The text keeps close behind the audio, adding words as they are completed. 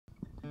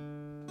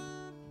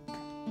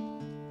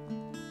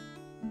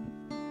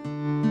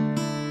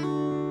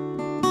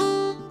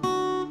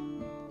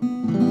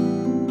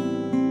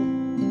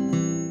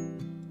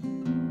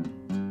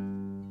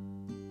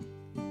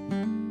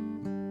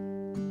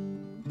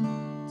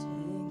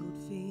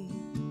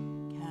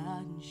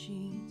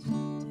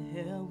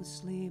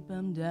sleep,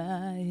 I'm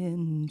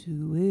dying to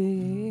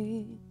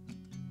wake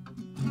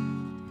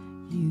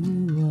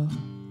you up.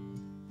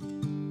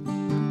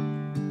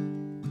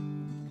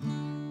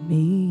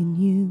 Me and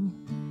you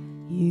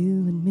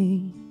and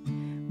me,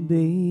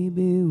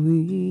 baby,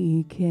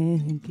 we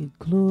can't get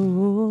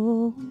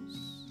close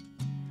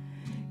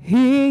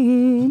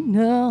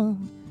enough.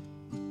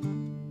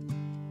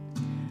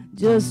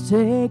 Just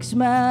takes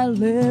my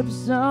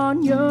lips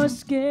on your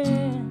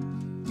skin.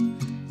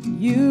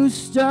 You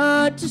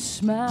start to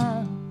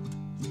smile,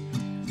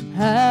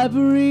 I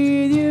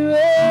breathe you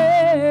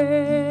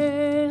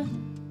in.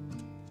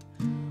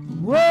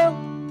 Whoa,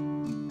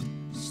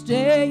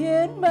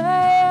 stay in my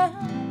eyes,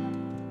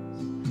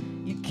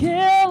 you're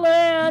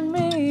killing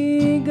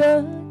me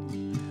good.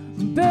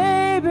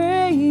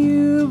 Baby,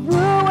 you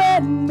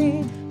ruined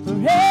me for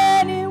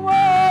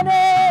anyone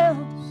else.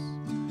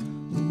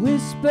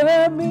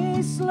 Whisper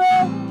me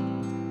slow,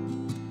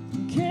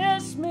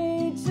 kiss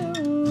me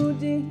too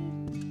deep.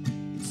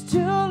 It's too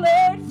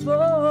late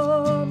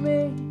for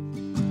me.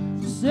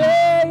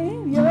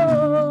 Save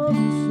yourself.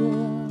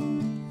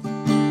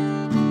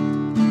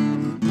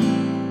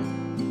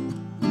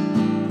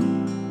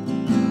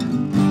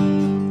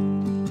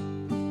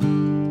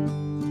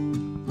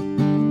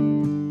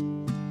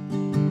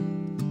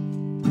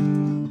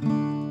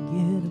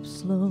 Get up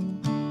slow,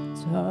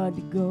 it's hard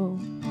to go.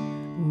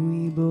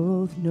 We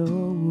both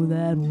know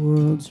that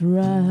world's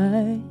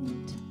right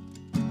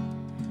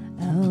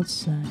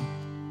outside.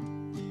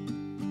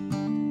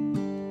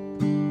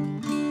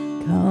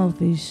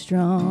 Coffee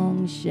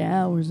strong,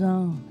 showers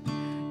on.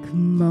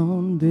 Come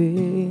on,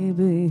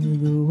 baby,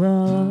 the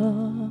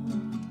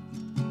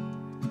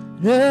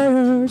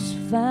water's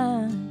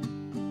fine.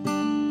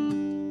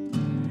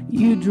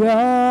 You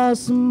draw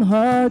some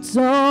hearts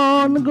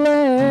on the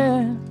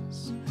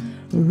glass.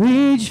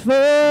 Reach for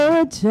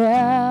a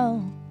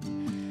towel,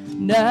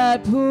 and I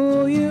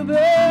pull you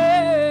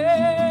back.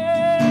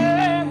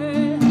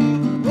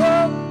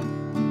 Whoa,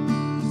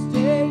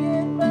 stay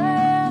in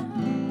my eyes,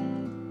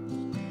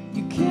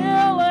 you're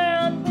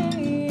killing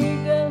me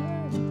good.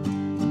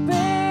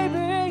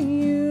 Baby,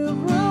 you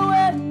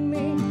ruined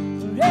me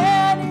for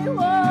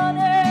anyone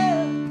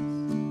else.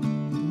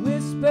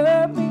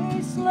 Whisper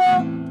me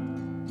slow,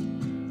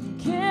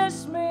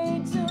 kiss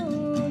me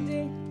too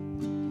deep.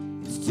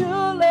 It's too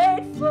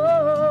late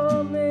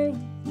for me.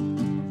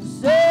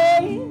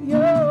 Save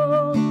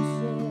yourself.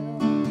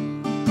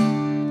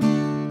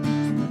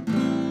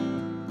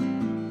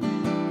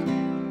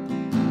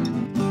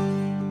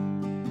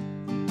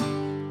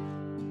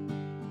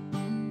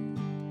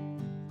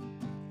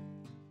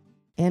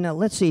 And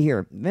let's see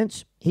here.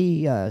 Vince,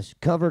 he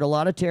covered a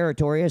lot of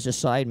territory as a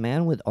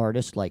sideman with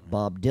artists like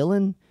Bob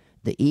Dylan,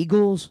 the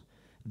Eagles.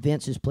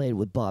 Vince has played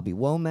with Bobby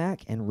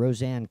Womack and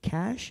Roseanne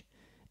Cash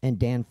and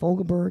Dan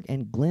Fogelberg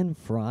and Glenn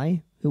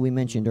Frey, who we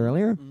mentioned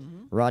earlier,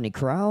 Rodney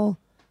Crowell,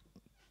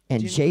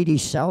 and J.D.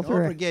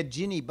 Souther. Don't forget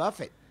Jimmy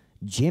Buffett.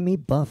 Jimmy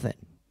Buffett.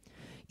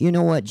 You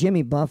know what?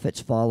 Jimmy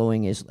Buffett's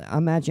following is, I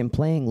imagine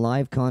playing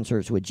live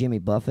concerts with Jimmy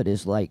Buffett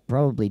is like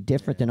probably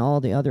different than all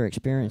the other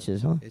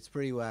experiences, huh? It's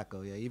pretty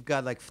wacko, yeah. You've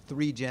got like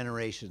 3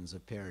 generations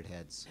of parrot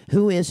heads.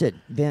 Who is it,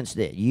 Vince,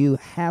 that you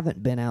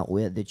haven't been out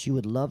with that you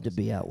would love to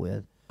be out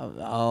with?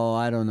 Oh,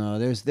 I don't know.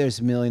 There's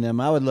a million of them.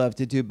 I would love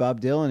to do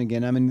Bob Dylan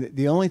again. I mean,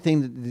 the only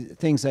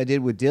things I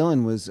did with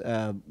Dylan was,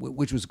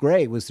 which was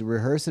great, was to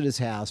rehearse at his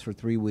house for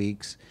 3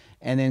 weeks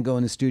and then go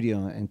in the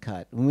studio and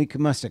cut. And we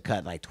must have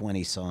cut like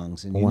 20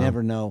 songs, and you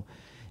never know.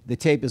 The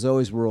tape is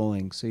always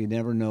rolling, so you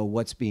never know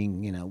what's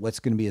being, what's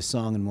going to be a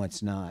song and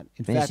what's not.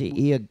 In fact, is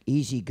he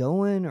easy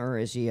going, or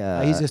is he?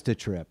 He's just a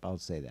trip. I'll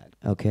say that.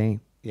 Okay.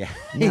 Yeah.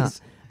 Now,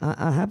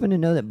 I happen to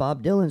know that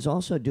Bob Dylan's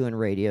also doing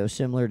radio,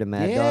 similar to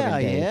Maddog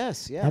and Dave.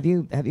 Yes, yeah. Have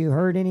you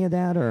heard any of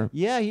that, or?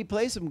 Yeah, he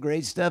plays some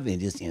great stuff. And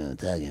just,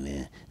 talking,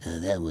 man,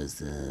 that was,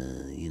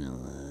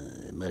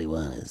 Muddy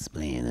Waters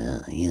playing,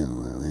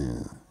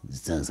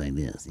 songs like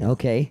this.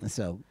 Okay.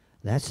 So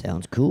that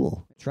sounds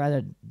cool. Try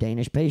the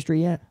Danish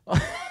pastry yet?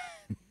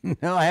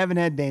 No, I haven't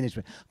had Danish.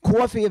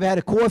 Coffee, I've had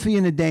a coffee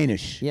and a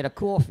Danish. You had a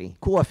coffee.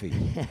 Coffee.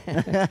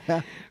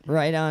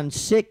 Right on.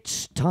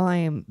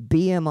 6-time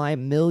BMI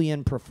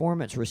Million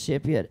Performance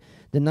recipient,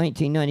 the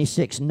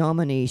 1996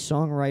 nominee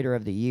Songwriter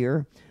of the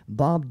Year.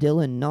 Bob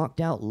Dylan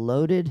knocked out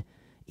Loaded,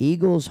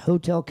 Eagles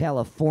Hotel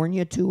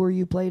California tour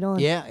you played on.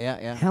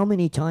 Yeah. How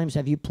many times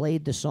have you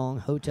played the song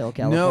Hotel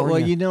California? No, well,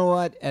 you know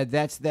what?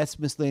 That's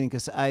misleading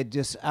because I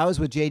was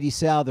with J.D.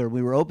 Souther.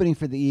 We were opening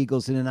for the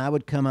Eagles, and then I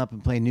would come up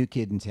and play New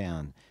Kid in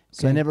Town.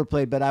 So I never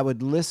played, but I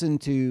would listen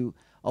to,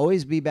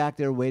 always be back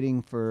there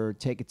waiting for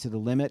Take It to the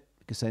Limit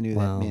because I knew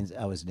that means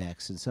I was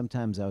next. And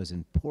sometimes I was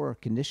in poor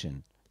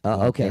condition.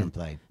 Okay. And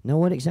played. No,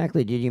 what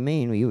exactly did you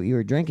mean? You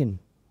were drinking?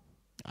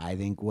 I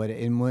think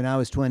when I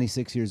was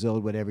 26 years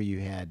old, whatever you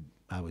had,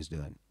 I was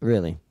doing.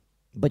 Really?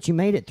 But you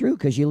made it through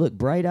because you look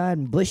bright-eyed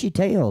and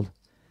bushy-tailed.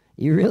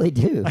 You really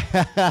do.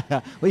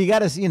 Well, you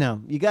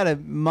gotta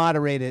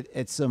moderate it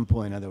at some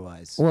point,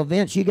 otherwise. Well,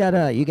 Vince, you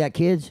got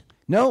kids?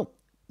 No.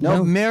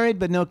 No, married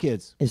but no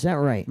kids. Is that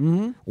right?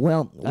 Mm-hmm.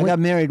 Well, I got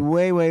married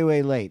way, way,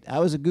 way late. I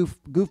was a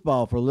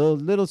goofball for a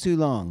little too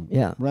long.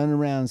 Yeah. Running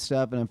around and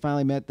stuff, and I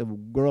finally met the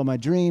girl of my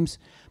dreams.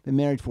 Been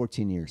married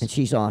 14 years. and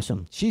she's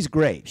awesome. She's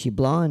great. She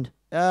blonde.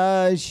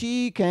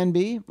 She can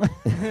be.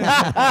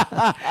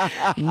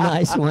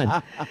 Nice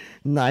one.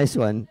 Nice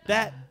one.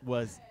 That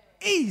was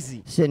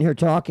easy. Sitting here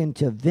talking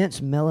to Vince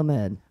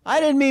Melamed. I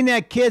didn't mean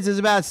that kids is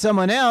about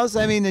someone else.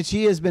 I mean that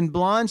she has been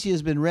blonde, she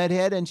has been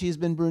redhead, and she's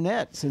been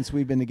brunette since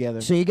we've been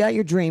together. So you got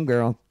your dream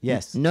girl.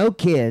 Yes. No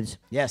kids.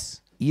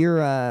 Yes.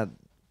 You're an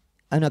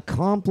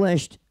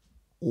accomplished,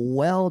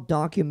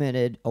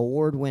 well-documented,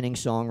 award-winning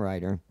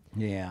songwriter.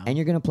 Yeah. And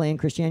you're going to play in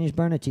Christiania's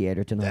Burnet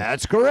Theater tonight.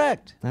 That's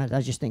correct.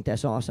 I just think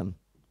that's awesome.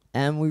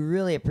 And we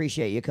really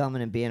appreciate you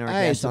coming and being our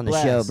Hey, guest it's a on the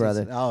blast. show,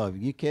 brother. Oh, are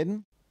you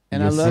kidding?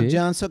 And You I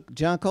love see?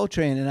 John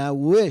Coltrane, and I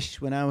wish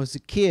when I was a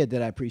kid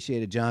that I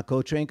appreciated John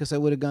Coltrane because I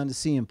would have gone to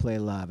see him play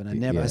live, and I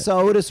never. Yeah. I saw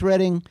Otis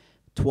Redding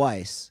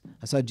twice.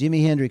 I saw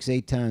Jimi Hendrix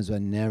 8 times, but I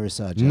never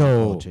saw John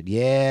No. Coltrane.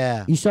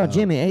 Yeah. You saw Oh.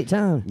 Jimmy 8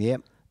 times.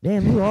 Yep.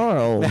 Damn, you are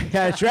old.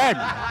 That's right.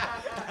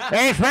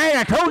 That's right.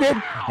 I told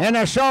him, and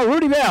I saw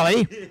Rudy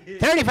Valley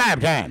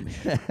 35 times.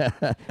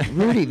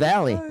 Rudy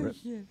Valley.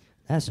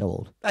 That's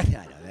old. I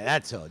know,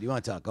 that's old. You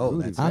want to talk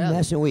old? That's I'm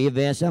messing with you,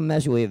 Vince. I'm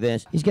messing with you,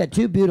 Vince. He's got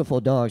 2 beautiful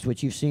dogs,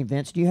 which you've seen,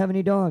 Vince. Do you have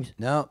any dogs?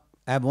 No,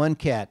 I have one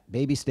cat,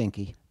 Baby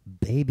Stinky.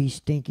 Baby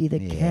Stinky the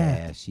cat.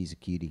 Yeah, she's a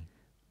cutie.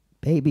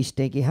 Baby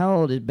Stinky. How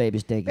old is Baby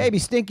Stinky? Baby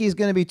Stinky is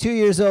going to be 2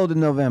 years old in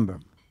November.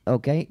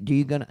 Okay.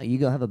 You gonna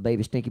have a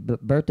Baby Stinky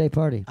birthday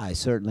party? I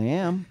certainly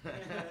am.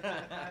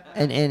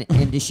 And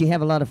does she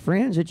have a lot of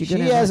friends that you're She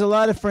gonna? has a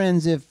lot of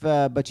friends,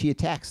 but she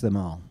attacks them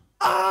all.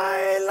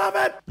 I love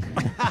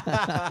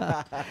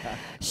it.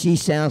 She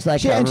sounds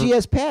like And she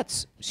has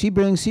pets. She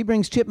brings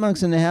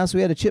chipmunks in the house.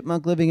 We had a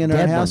chipmunk living in our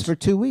Dead house ones. for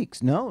 2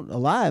 weeks. No,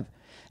 alive.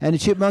 And the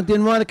chipmunk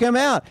didn't want to come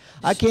out.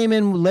 I came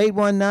in late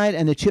one night,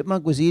 and the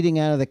chipmunk was eating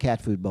out of the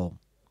cat food bowl.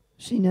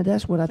 See, now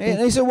that's what I think.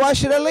 And he said, "Why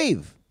should I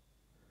leave?"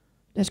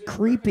 That's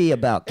creepy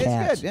about It's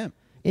cats. good, yeah.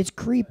 It's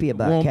creepy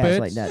about Want cats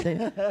pets?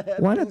 like that.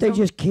 Why don't they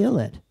just kill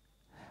it?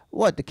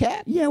 What, the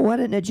cat? Yeah, why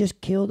didn't it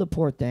just kill the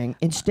poor thing?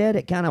 Instead,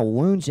 it kind of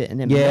wounds it and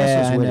then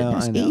messes with it.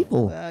 That's I know.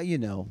 evil. Well, you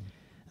know.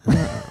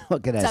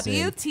 What can I say?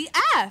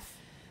 WTF?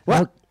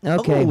 What?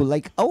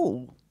 Okay.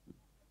 Oh.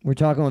 We're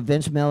talking with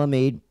Vince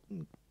Melamed,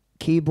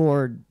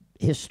 keyboard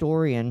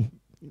historian,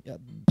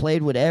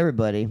 played with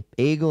everybody.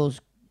 Eagles,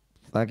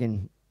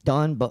 fucking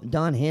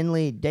Don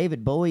Henley,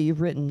 David Bowie.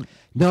 You've written.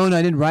 No, I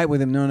didn't write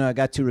with him. No, I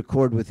got to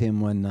record with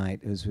him one night.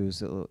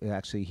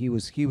 Actually he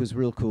was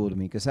real cool to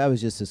me because I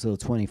was just this little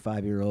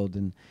 25-year-old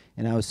and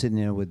I was sitting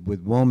there with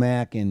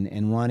Womack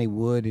and Ronnie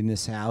Wood in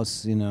this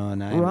house, and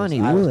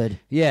Ronnie Wood?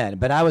 Yeah,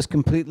 but I was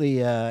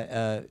completely,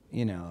 I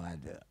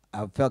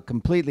felt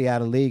completely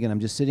out of league, and I'm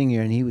just sitting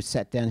here, and he was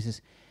sat down. He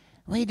says,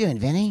 "What are you doing,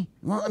 Vinny?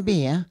 Want a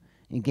beer?"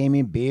 He gave me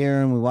a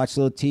beer, and we watched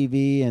a little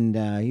TV, and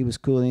he was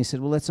cool. And he said,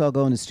 "Well, let's all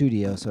go in the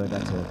studio." So I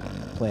got to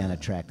play on a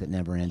track that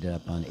never ended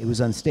up on. It was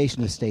on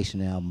Station to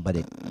Station album, but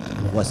it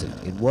wasn't.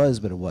 It was,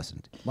 but it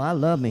wasn't. Well, I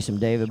love me some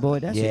David Bowie.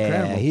 That's yeah,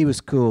 incredible. he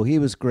was cool. He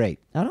was great.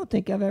 I don't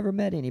think I've ever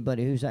met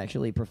anybody who's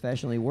actually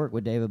professionally worked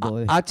with David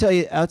Bowie. I'll tell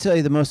you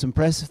the most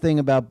impressive thing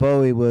about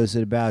Bowie was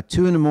at about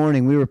 2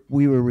 a.m.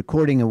 we were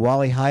recording at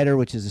Wally Heider,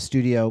 which is a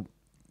studio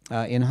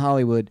in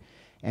Hollywood,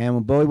 and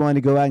when Bowie wanted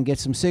to go out and get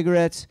some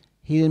cigarettes,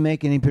 he didn't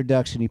make any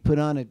production. He put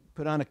on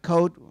a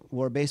coat,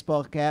 wore a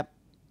baseball cap,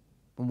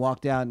 and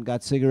walked out and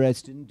got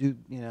cigarettes. Didn't do,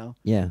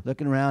 Yeah.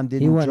 looking around.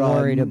 Didn't He wasn't draw,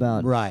 worried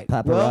about right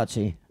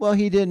paparazzi. Well,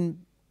 he didn't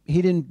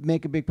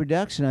make a big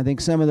production. I think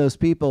some of those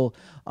people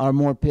are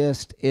more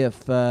pissed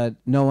if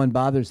no one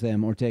bothers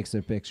them or takes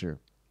their picture.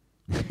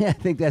 I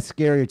think that's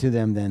scarier to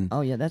them than.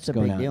 Oh yeah, that's a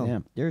going big out,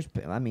 deal.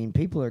 yeah.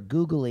 People are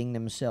Googling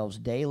themselves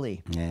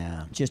daily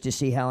Yeah. just to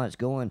see how it's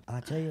going. I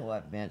tell you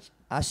what, Vince,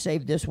 I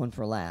saved this one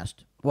for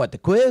last. What, the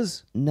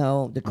quiz?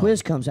 No, the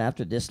quiz comes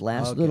after this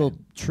last Okay. little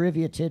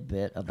trivia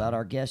tidbit about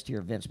our guest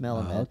here, Vince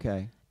Melamed.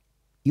 Okay.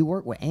 You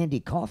work with Andy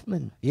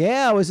Kaufman.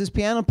 Yeah, I was his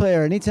piano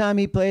player. Anytime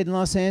he played in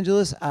Los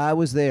Angeles, I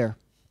was there.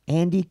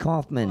 Andy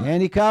Kaufman,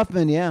 Andy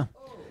Kaufman, yeah.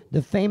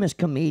 the famous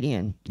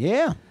comedian,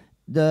 Yeah.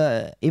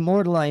 the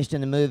immortalized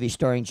in the movie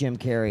starring Jim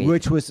Carrey,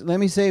 Which was, let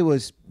me say,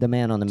 was the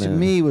man on the moon. to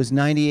me was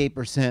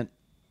 98%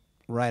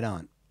 right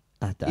on.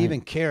 I thought- Even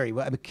Carrey.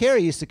 Well, I mean,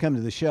 Carrey used to come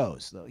to the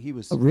shows, though. He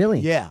was. Oh, really?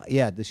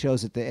 Yeah. The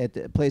shows at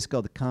the place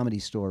called the Comedy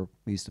Store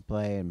we used to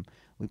play, and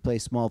we'd play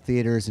small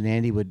theaters, and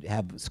Andy would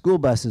have school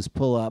buses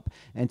pull up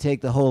and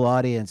take the whole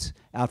audience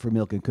out for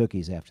milk and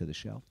cookies after the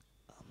show.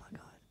 Oh my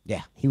God,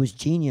 Yeah. he was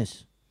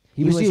genius.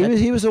 He was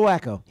a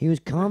wacko. He was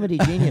comedy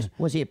genius.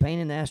 Was he a pain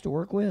in the ass to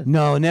work with?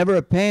 No, never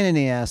a pain in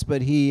the ass,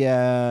 but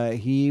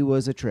he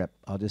was a trip.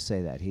 I'll just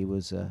say that he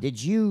was.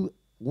 Did you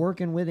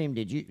working with him?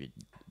 Did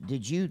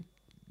you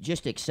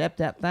just accept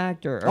that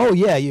fact, or Oh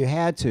yeah, you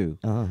had to.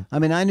 Uh-huh. I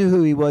mean, I knew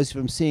who he was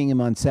from seeing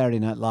him on Saturday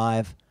Night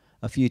Live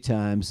a few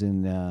times,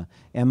 and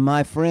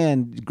my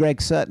friend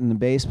Greg Sutton, the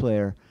bass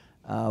player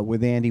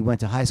with Andy, went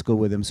to high school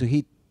with him, so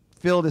he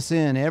filled us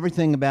in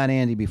everything about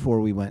Andy before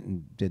we went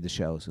and did the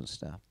shows and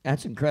stuff.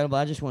 That's incredible.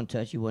 I just want to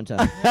touch you one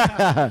time.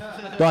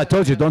 I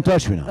told you, don't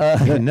touch me now.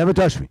 Never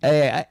touch me.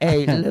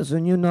 Hey,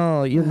 listen, you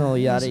know, yada,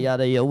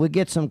 yada, yada. We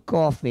get some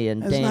coffee in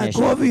That's Danish.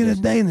 not coffee in a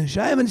Danish.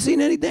 I haven't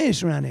seen any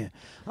Danish around here.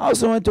 I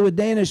also went to a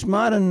Danish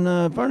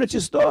modern furniture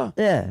store.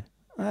 Yeah.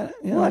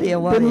 What Didn't are you?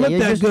 look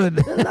that good.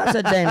 There's lots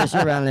of Danish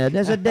around there.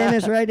 There's a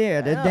Danish right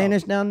here. There's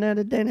Danish down there.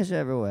 There's Danish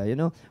everywhere. You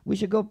know, we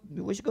should go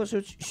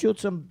shoot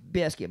some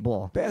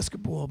basketball.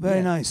 Basketball,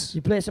 very nice.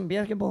 You play some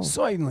basketball?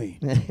 Certainly.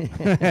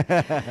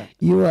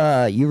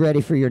 You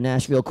ready for your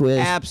Nashville quiz?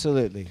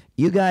 Absolutely.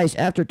 You guys,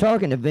 after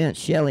talking to Vince,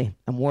 Cheley,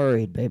 I'm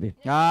worried, baby.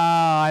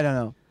 I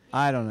don't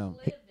know.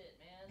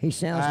 He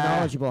sounds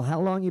knowledgeable. How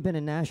long you been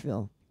in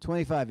Nashville?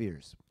 25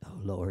 years. Oh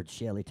Lord,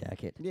 Cheley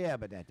Tackett. Yeah,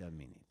 but that doesn't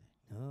mean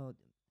anything. Oh.